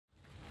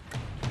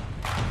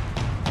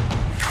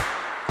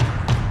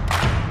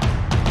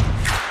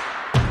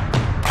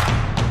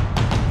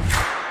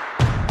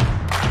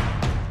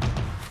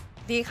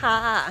ดีค่ะ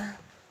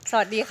ส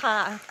วัสดีค่ะ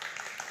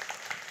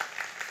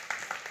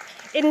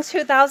In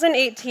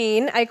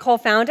 2018, I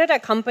co-founded a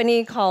company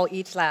called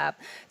EatLab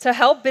to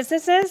help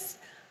businesses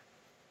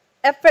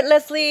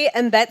effortlessly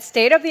embed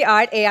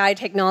state-of-the-art AI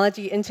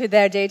technology into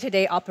their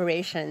day-to-day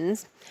operations.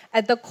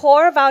 At the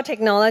core of our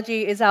technology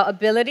is our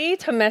ability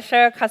to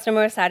measure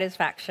customer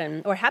satisfaction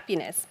or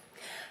happiness.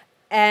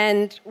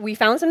 And we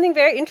found something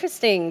very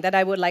interesting that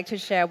I would like to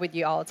share with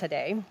you all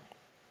today.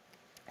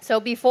 So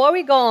before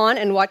we go on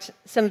and watch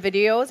some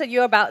videos that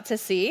you're about to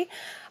see,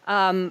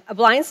 a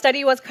blind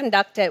study was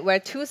conducted where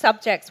two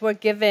subjects were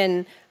given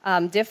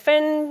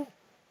different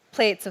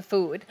plates of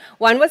food.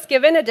 One was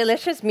given a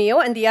delicious meal,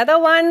 and the other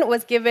one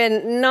was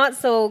given not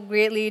so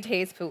greatly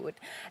taste food.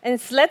 And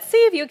so let's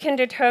see if you can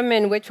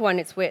determine which one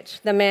is which,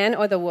 the man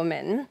or the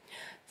woman.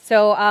 So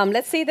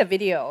let's see the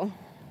video.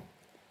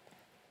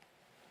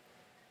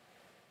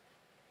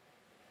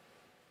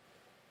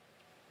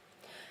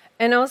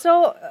 And also,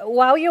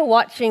 while you're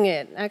watching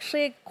it,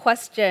 actually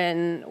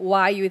question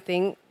why you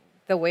think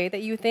the way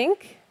that you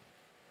think.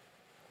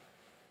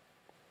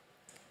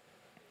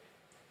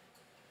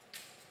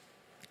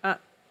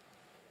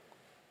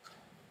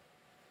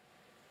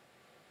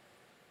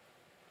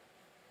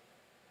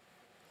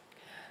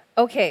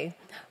 Okay,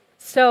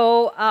 so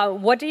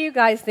what do you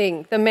guys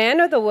think? The man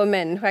or the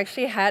woman who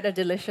actually had a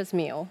delicious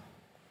meal?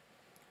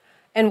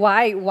 And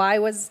why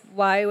was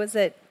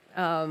it?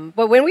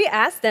 But when we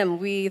asked them,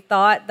 we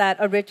thought that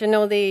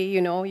originally,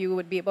 you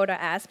would be able to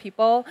ask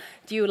people,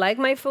 do you like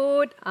my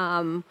food?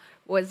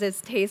 Was this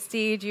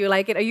tasty? Do you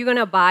like it? Are you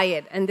going to buy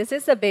it? And this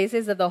is the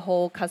basis of the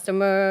whole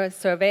customer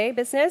survey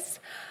business,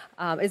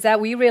 is that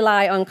we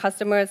rely on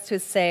customers to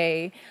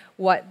say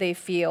what they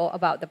feel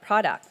about the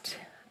product.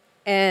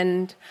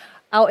 And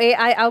our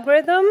AI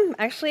algorithm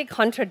actually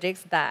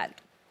contradicts that.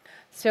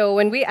 So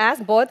when we ask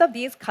both of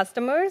these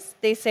customers,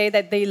 they say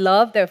that they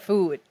love their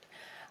food.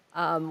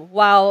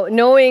 While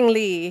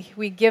knowingly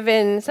we give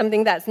in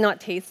something that's not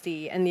tasty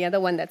and the other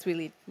one that's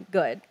really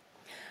good.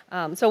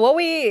 So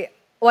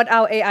what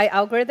our AI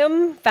algorithm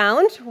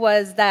found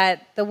was that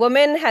the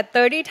woman had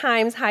 30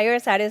 times higher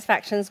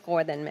satisfaction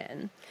score than men.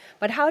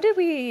 But how did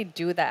we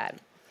do that?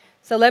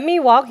 So let me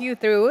walk you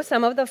through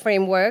some of the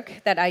framework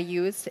that I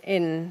used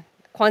in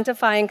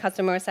quantifying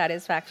customer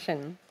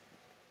satisfaction.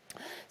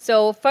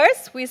 So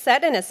first, we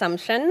set an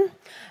assumption,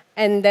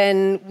 and then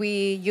we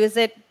use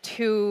it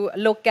to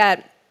look at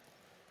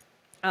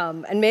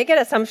and make it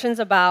assumptions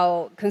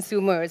about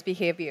consumers'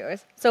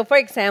 behaviors. So for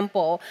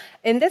example,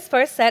 in this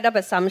first set of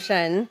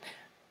assumption,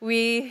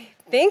 we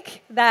think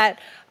that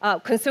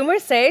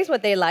consumers say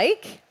what they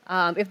like,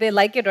 if they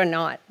like it or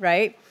not,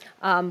 right?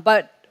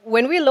 But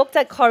when we looked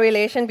at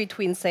correlation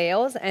between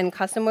sales and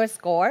customer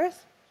scores,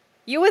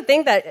 you would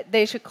think that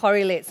they should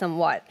correlate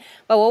somewhat.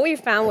 But what we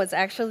found was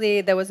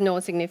actually there was no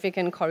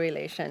significant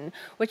correlation,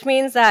 which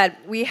means that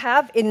we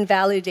have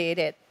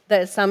invalidated the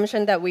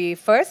assumption that we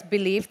first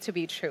believed to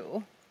be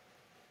true.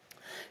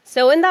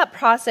 So in that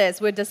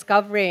process, we're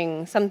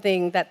discovering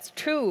something that's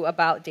true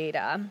about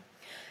data.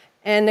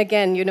 And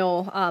again,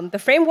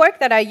 the framework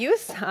that I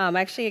use,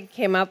 actually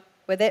came up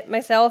with it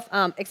myself,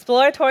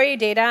 exploratory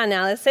data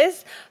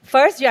analysis.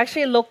 First, you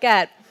actually look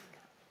at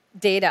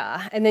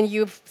data, and then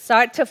you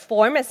start to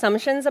form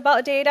assumptions about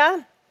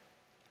data.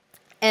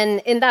 And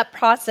in that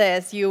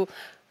process, you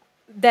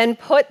then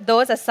put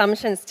those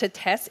assumptions to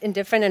test in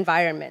different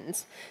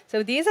environments.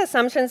 So these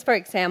assumptions, for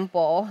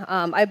example,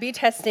 I'd be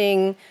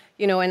testing,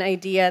 an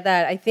idea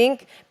that I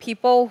think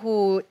people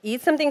who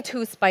eat something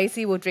too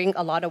spicy will drink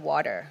a lot of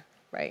water,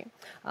 right?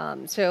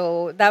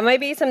 So that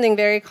might be something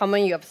very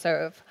common you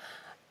observe.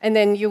 And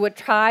then you would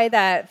try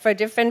that for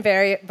different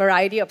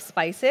variety of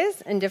spices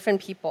and different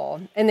people.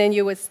 And then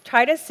you would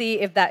try to see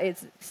if that is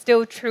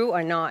still true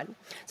or not.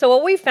 So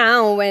what we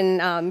found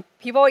when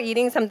people are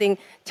eating something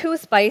too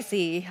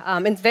spicy,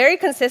 it's very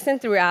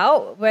consistent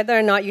throughout, whether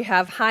or not you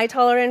have high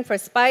tolerance for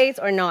spice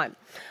or not,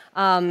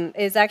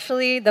 is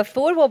actually the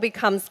food will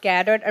become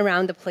scattered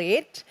around the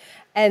plate,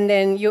 and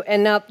then you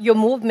end up, your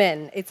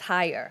movement is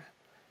higher.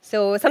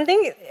 So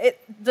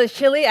the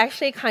chili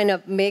actually kind of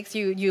makes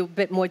you a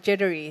bit more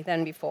jittery than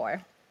before.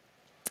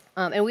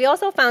 And we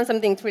also found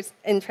something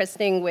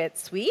interesting with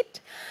sweet.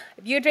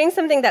 If you drink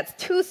something that's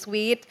too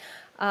sweet,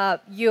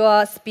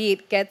 your speed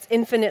gets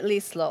infinitely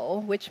slow,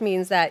 which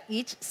means that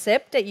each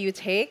sip that you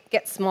take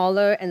gets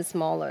smaller and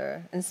smaller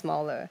and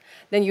smaller.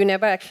 Then you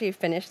never actually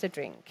finish the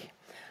drink.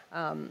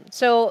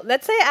 So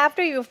let's say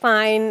after you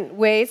find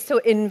ways to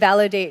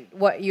invalidate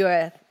what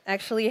you're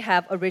actually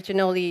have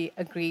originally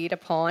agreed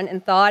upon and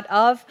thought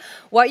of,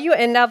 what you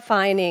end up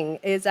finding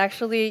is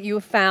actually you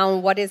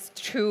found what is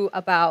true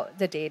about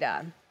the data.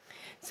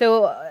 So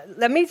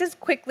let me just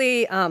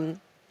quickly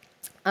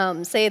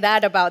say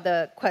that about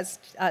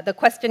the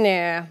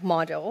questionnaire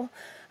model.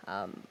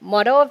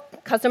 Model of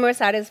customer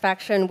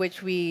satisfaction, which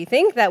we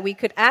think that we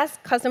could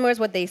ask customers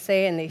what they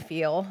say and they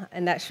feel,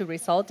 and that should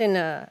result in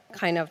a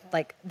kind of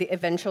like the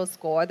eventual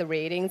score, the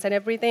ratings and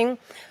everything.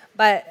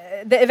 But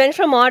the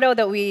eventual model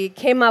that we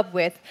came up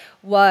with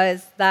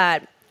was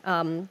that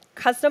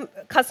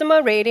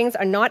customer ratings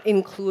are not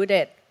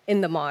included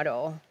in the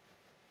model.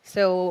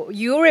 So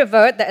you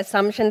revert the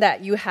assumption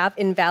that you have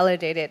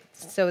invalidated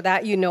so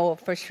that you know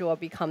for sure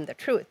become the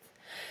truth.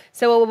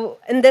 So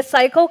and this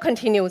cycle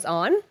continues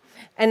on.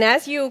 And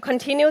as you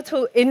continue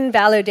to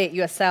invalidate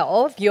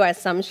yourself, your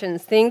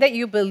assumptions, things that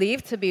you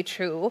believe to be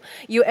true,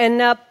 you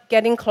end up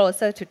getting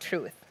closer to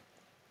truth.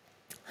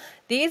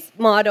 These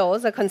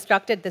models are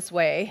constructed this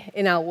way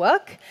in our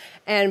work.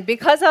 And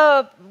because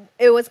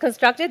it was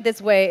constructed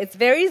this way, it's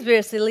very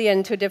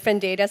resilient to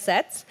different data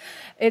sets.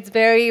 It's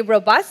very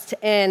robust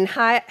and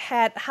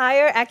had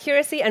higher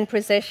accuracy and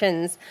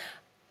precisions,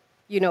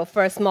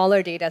 for a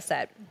smaller data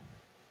set.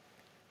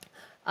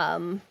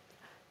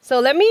 So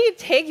let me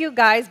take you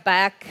guys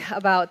back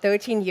about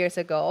 13 years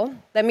ago.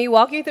 Let me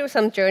walk you through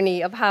some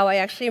journey of how I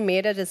actually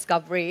made a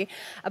discovery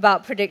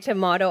about predictive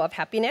model of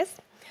happiness.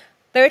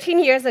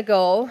 13 years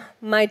ago,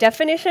 my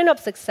definition of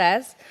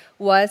success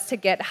was to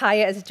get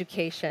higher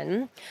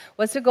education,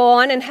 was to go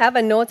on and have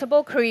a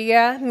notable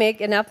career,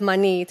 make enough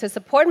money to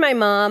support my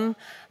mom,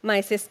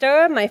 my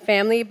sister, my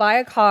family, buy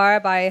a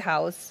car, buy a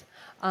house,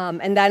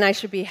 and then I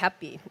should be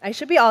happy. I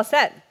should be all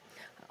set.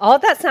 All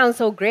that sounds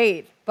so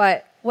great,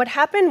 but what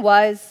happened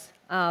was,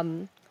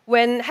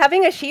 when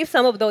having achieved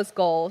some of those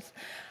goals,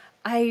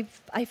 I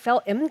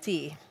felt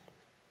empty.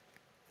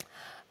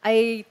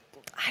 I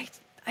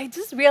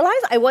just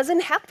realized I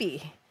wasn't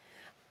happy.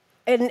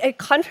 And it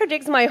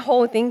contradicts my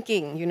whole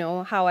thinking,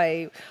 how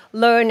I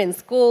learned in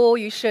school,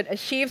 you should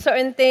achieve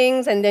certain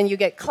things and then you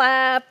get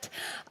clapped.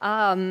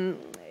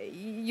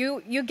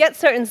 You get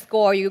certain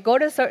score, you go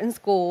to certain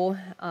school,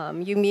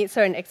 you meet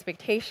certain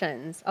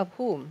expectations of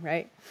whom,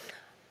 right?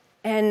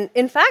 And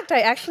in fact,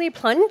 I actually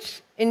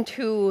plunged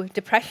into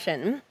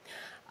depression.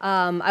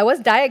 I was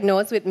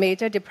diagnosed with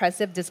major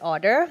depressive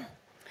disorder.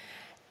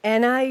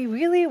 And I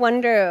really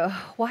wonder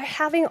why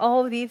having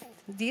all these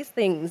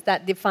things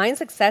that define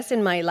success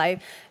in my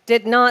life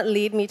did not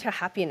lead me to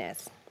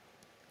happiness.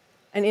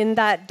 And in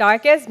that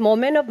darkest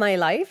moment of my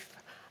life,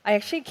 I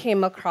actually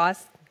came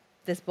across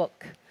this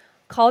book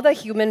called The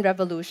Human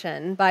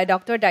Revolution by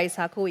Dr.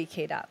 Daisaku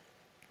Ikeda.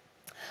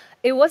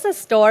 It was a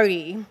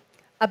story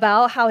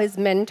about how his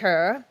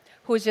mentor,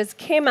 who just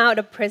came out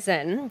of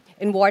prison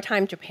in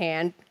wartime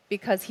Japan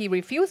because he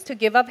refused to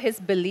give up his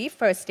belief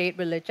for a state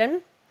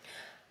religion,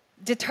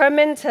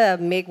 determined to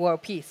make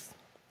world peace.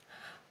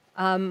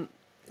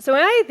 So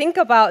when I think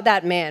about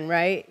that man,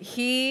 right,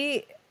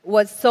 he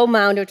was so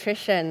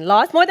malnutrition,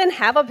 lost more than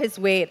half of his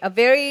weight, a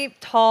very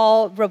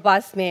tall,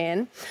 robust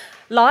man,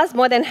 lost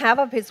more than half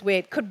of his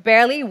weight, could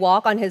barely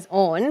walk on his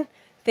own,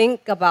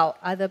 think about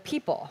other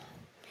people.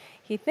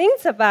 He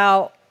thinks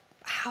about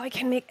how I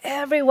can make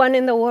everyone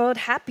in the world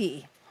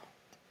happy.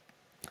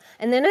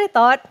 And then I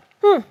thought,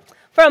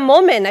 for a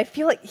moment, I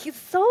feel like he's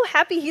so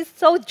happy, he's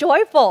so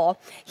joyful.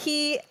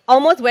 He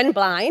almost went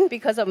blind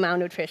because of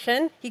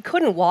malnutrition. He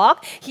couldn't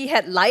walk, he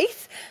had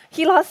lice,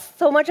 he lost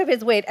so much of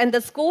his weight. And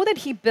the school that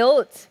he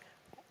built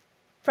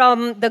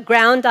from the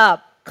ground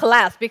up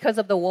collapsed because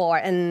of the war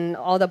and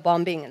all the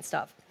bombing and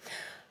stuff.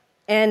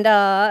 And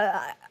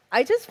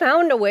I just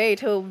found a way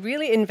to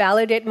really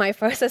invalidate my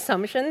first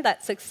assumption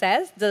that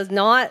success does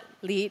not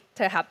lead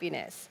to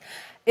happiness.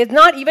 It's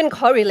not even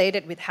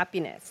correlated with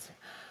happiness.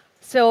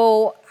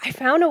 So I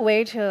found a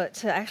way to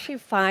actually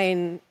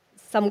find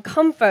some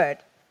comfort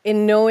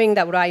in knowing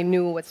that what I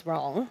knew was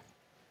wrong.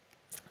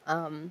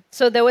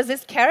 So there was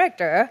this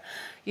character,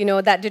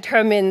 that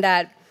determined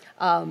that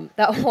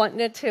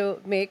wanted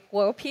to make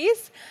world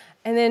peace,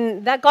 and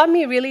then that got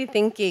me really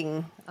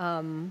thinking.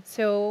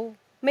 So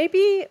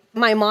maybe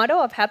my model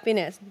of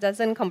happiness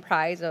doesn't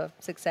comprise of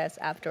success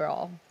after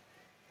all.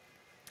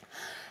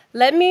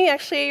 Let me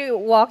actually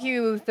walk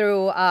you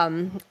through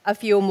a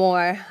few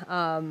more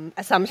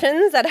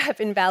assumptions that have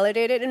been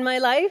validated in my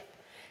life.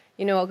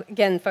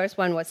 Again, first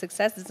one was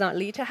success does not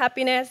lead to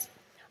happiness.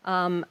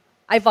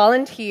 I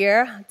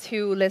volunteer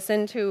to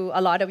listen to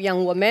a lot of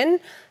young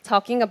women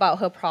talking about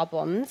her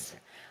problems.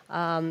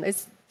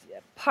 It's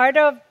part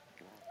of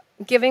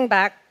giving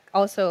back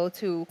also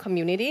to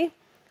community.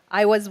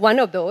 I was one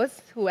of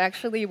those who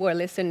actually were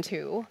listened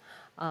to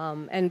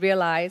and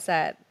realized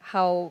that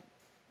how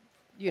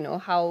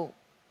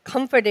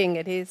comforting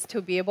it is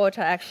to be able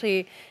to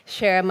actually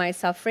share my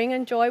suffering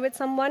and joy with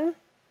someone.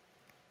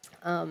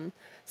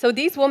 So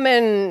these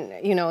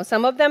women,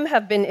 some of them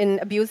have been in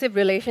abusive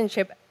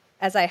relationship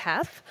as I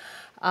have.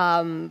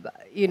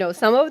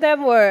 Some of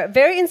them were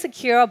very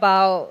insecure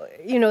about,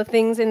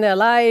 things in their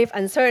life,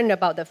 uncertain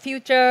about the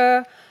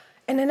future.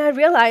 And then I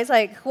realized,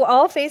 we're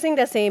all facing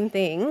the same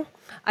thing.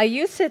 I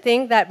used to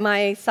think that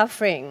my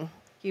suffering,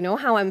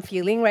 how I'm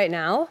feeling right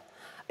now,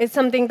 is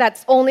something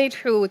that's only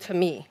true to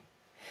me.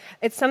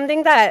 It's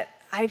something that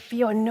I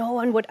feel no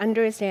one would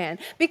understand.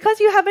 Because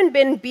you haven't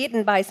been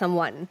beaten by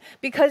someone,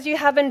 because you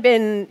haven't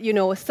been,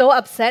 so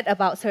upset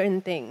about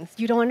certain things,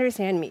 you don't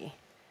understand me.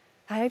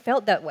 I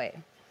felt that way.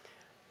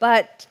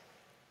 But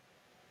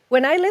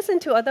when I listen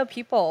to other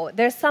people,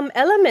 there's some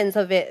elements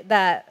of it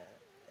that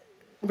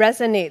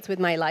resonates with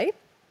my life.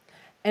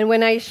 And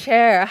when I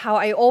share how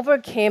I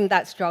overcame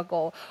that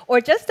struggle, or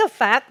just the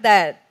fact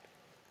that,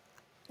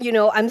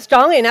 I'm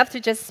strong enough to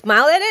just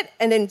smile at it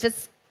and then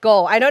just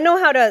go. I don't know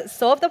how to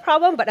solve the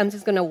problem, but I'm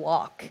just going to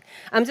walk.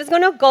 I'm just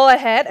going to go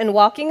ahead and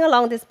walking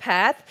along this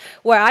path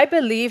where I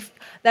believe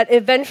that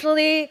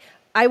eventually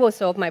I will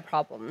solve my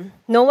problem.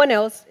 No one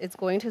else is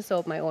going to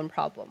solve my own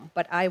problem,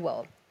 but I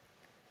will.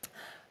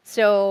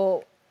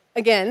 So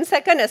again,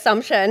 second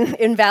assumption,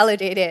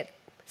 invalidated.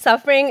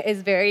 Suffering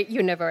is very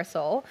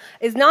universal.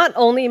 It's not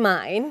only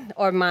mine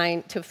or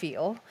mine to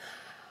feel.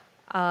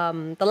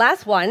 The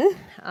last one,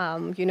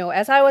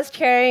 as I was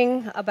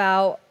sharing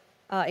about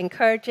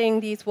encouraging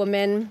these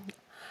women,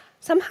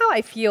 somehow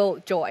I feel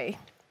joy.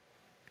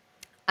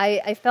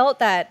 I felt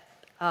that,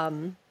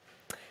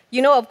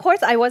 of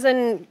course, I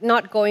wasn't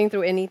not going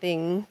through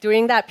anything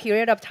during that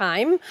period of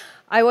time.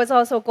 I was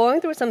also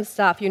going through some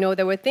stuff.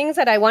 There were things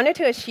that I wanted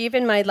to achieve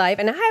in my life,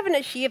 and I haven't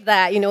achieved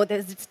that.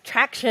 There's this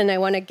traction I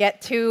want to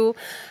get to.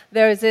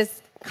 There's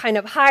this kind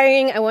of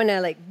hiring I want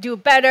to do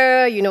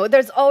better.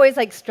 There's always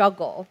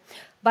struggle,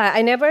 but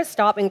I never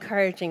stop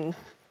encouraging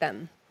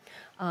them.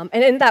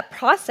 And in that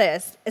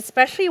process,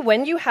 especially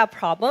when you have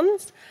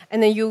problems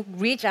and then you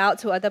reach out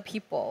to other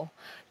people,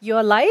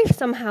 your life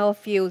somehow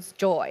feels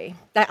joy.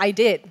 That I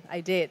did. I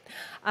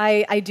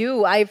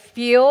do. I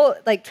feel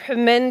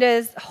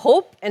tremendous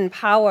hope and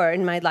power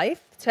in my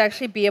life to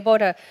actually be able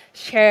to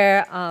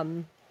share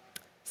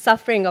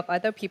suffering of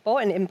other people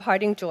and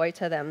imparting joy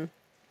to them.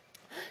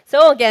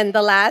 So again,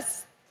 the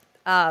last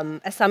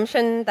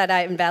assumption that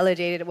I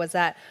invalidated was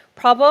that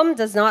problem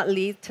does not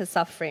lead to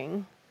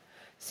suffering.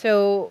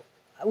 So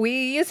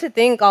we used to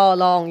think all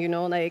along,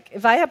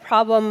 if I have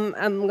problem,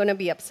 I'm going to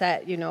be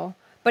upset,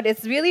 But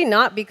it's really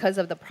not because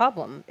of the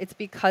problem. It's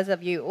because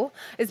of you.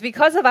 It's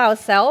because of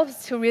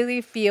ourselves to really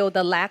feel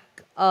the lack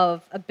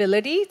of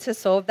ability to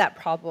solve that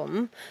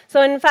problem.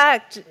 So in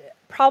fact,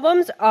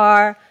 problems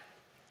are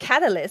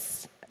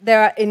catalysts.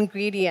 There are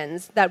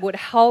ingredients that would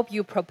help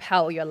you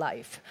propel your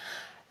life.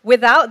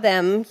 Without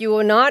them, you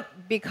will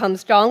not become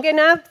strong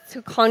enough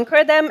to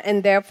conquer them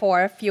and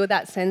therefore feel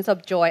that sense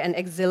of joy and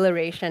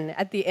exhilaration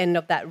at the end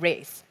of that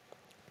race.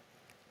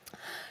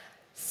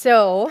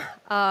 So,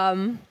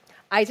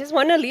 I just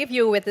want to leave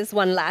you with this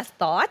one last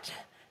thought,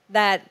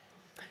 that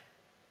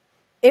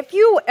if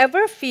you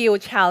ever feel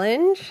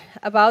challenged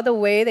about the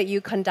way that you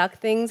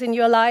conduct things in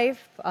your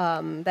life,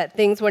 that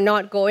things were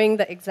not going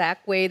the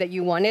exact way that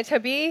you want it to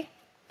be,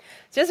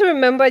 just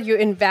remember you're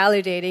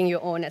invalidating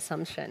your own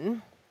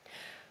assumption.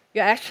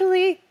 You're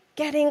actually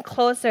getting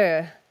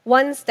closer,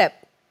 one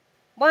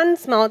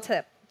small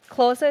step,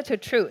 closer to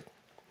truth.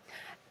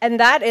 And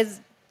that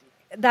is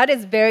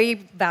very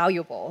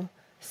valuable.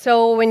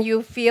 So when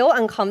you feel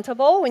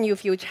uncomfortable, when you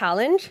feel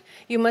challenged,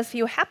 you must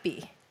feel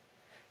happy.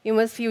 You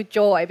must feel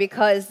joy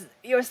because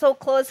you're so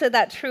close to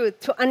that truth,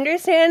 to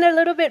understand a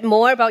little bit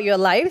more about your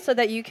life so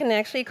that you can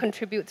actually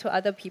contribute to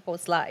other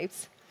people's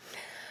lives.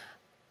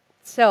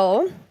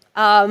 So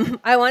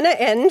I want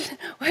to end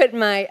with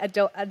my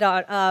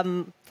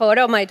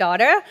photo of my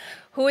daughter,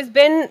 who has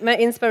been my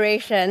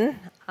inspiration.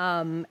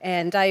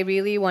 And I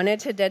really wanted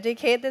to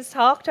dedicate this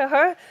talk to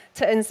her,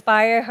 to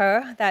inspire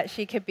her that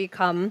she could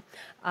become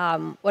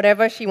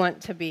whatever she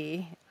wants to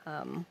be,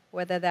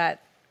 whether that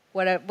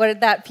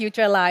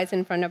future lies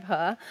in front of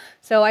her.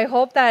 So I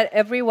hope that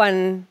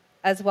everyone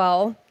as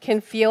well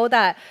can feel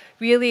that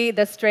really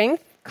the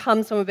strength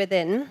comes from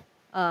within.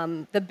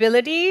 The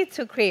ability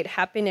to create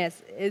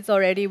happiness is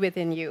already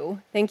within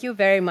you. Thank you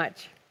very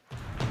much.